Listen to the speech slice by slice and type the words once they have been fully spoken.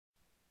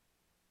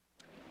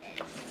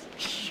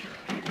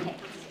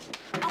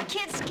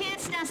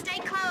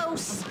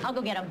I'll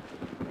go get him.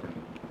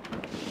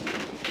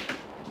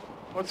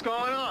 What's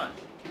going on?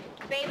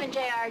 Babe and JR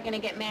are gonna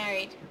get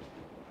married.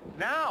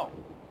 Now,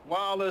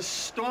 while the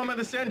storm of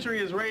the century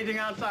is raging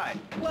outside.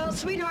 Well,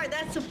 sweetheart,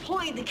 that's the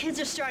point. The kids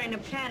are starting to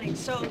panic,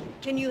 so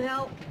can you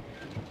help?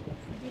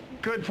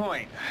 Good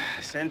point.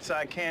 Since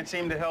I can't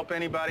seem to help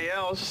anybody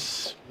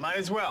else, might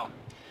as well.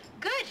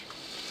 Good,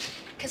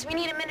 because we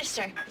need a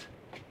minister.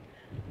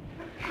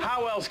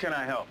 How else can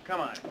I help? Come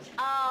on.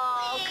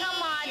 Oh,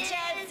 come on,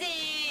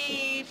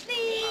 Jesse,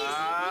 please. All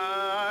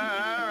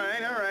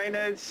right.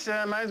 It's,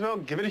 might as well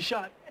give it a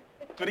shot.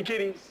 For the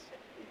kiddies.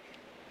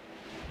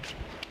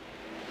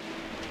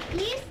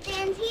 You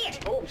stand here.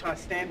 Oh,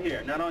 stand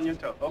here, not on your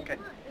toe. Okay.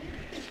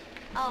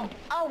 Oh,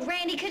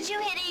 Randy, could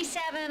you hit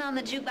E7 on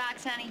the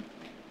jukebox, honey?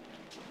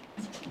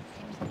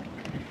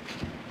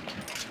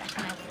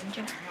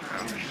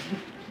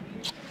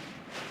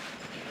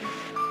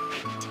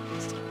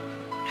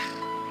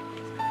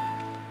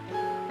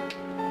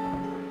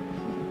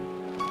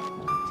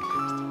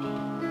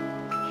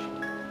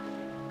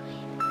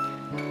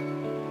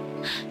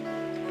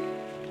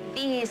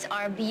 These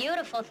are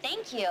beautiful,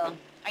 thank you.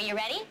 Are you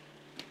ready?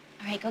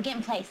 All right, go get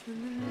in place.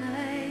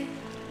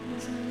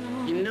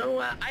 You know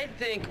what? I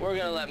think we're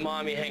gonna let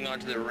Mommy hang on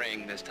to the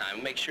ring this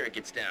time. Make sure it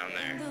gets down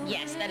there.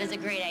 Yes, that is a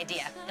great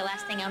idea. The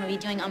last thing I'm gonna be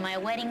doing on my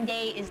wedding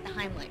day is the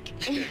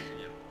Heimlich.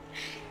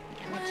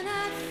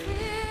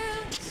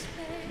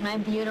 My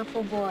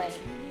beautiful boy.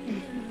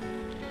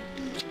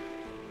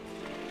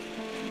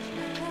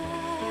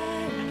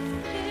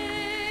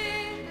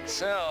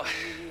 So,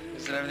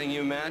 is it everything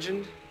you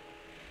imagined?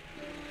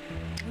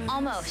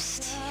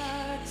 Almost.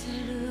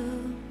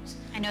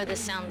 I know this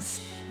sounds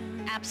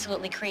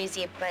absolutely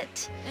crazy,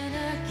 but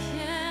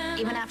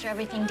even after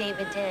everything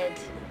David did,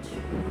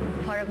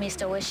 part of me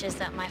still wishes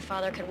that my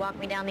father could walk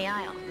me down the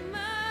aisle.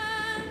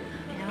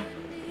 You know?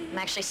 I'm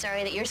actually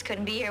sorry that yours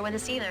couldn't be here with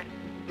us either.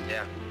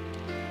 Yeah,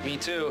 me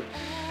too.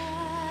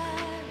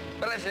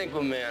 But I think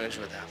we'll manage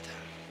without them.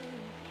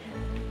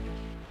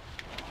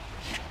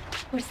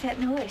 What's that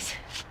noise?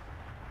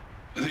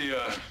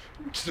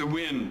 It's the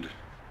wind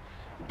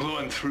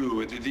blowing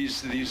through.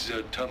 These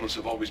tunnels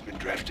have always been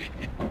drafty.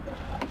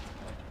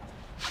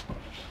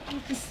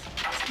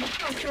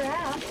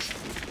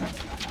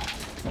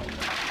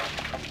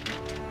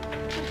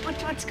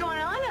 What's going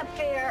on up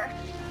there?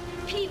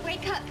 Pete,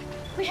 wake up.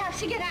 We have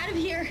to get out of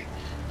here.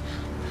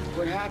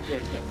 What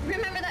happened?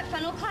 Remember that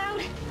funnel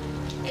cloud?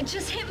 It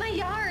just hit my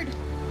yard.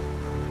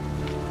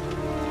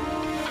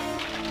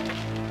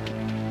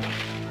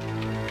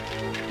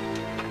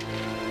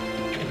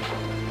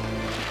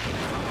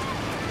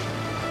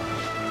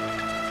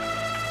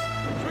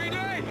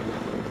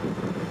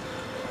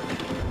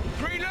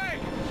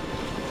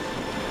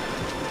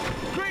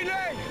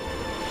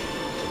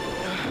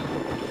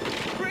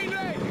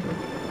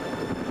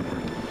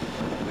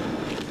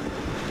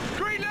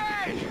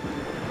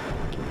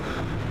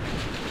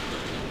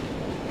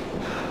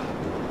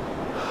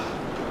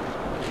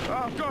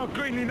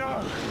 Greenie,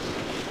 no!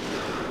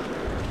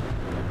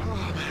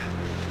 Oh, man.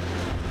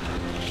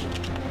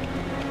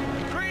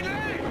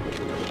 Greenie!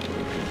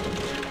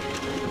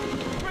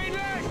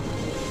 Greenie!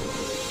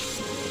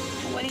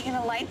 What, are you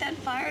gonna light that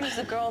fire, or does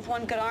a girl with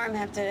one good arm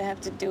have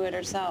to do it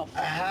herself?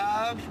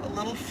 Have a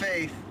little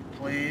faith,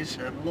 please.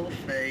 Have a little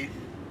faith.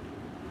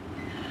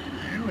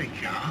 There we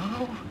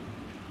go.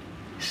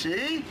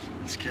 See?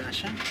 It's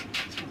catching.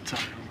 That's what I'm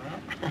talking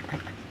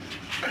about.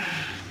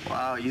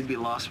 Wow, you'd be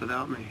lost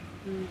without me.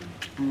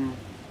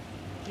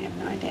 I have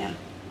no idea.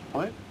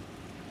 What?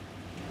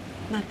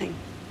 Nothing.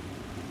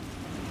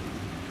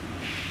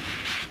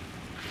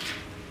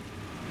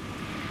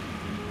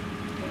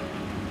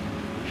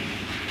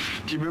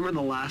 Do you remember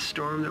the last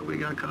storm that we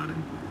got caught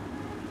in?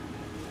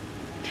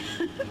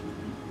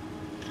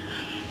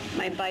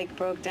 My bike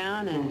broke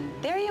down and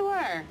there you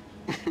were.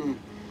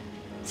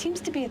 Seems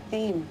to be a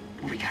theme.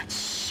 We got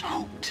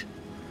soaked.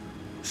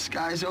 The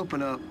skies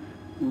open up.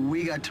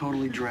 We got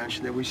totally drenched,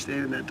 and then we stayed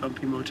in that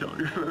dumpy motel.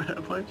 You remember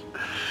that place?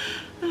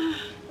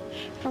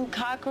 From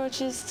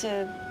cockroaches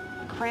to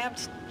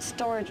cramped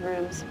storage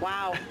rooms.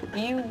 Wow,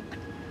 you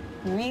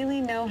really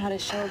know how to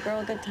show a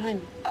girl a good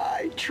time.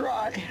 I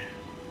try.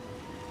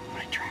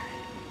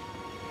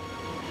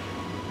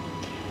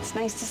 It's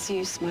nice to see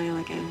you smile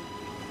again.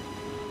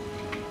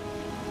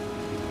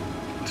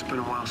 It's been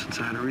a while since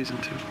I had a reason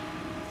to.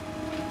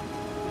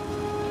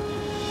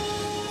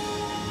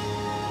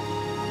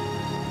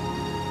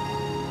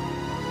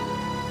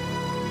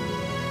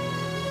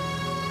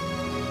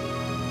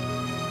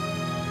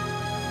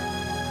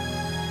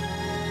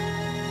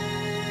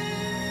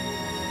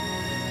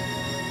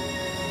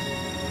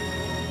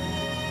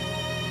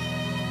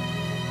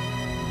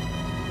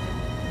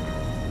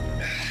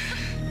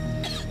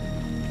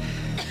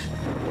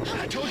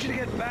 I told you to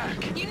get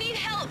back. You need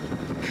help.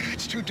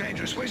 It's too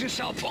dangerous. Where's your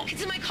cell phone?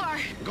 It's in my car.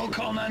 Go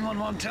call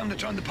 911, tell them to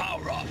turn the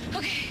power off.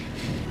 Okay.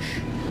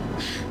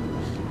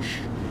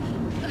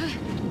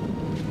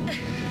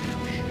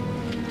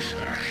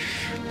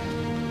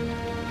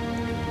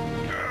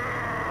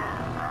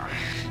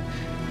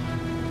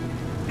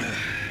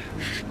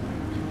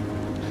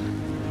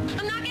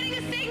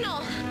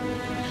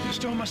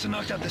 storm must have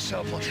knocked out the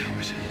cell phone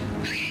towers.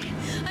 Okay,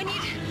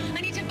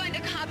 I need to find a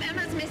cop.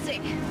 Emma's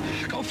missing.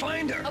 Go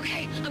find her.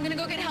 Okay, I'm gonna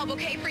go get help,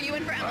 okay? For you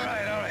and for Emma. All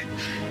right, all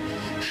right.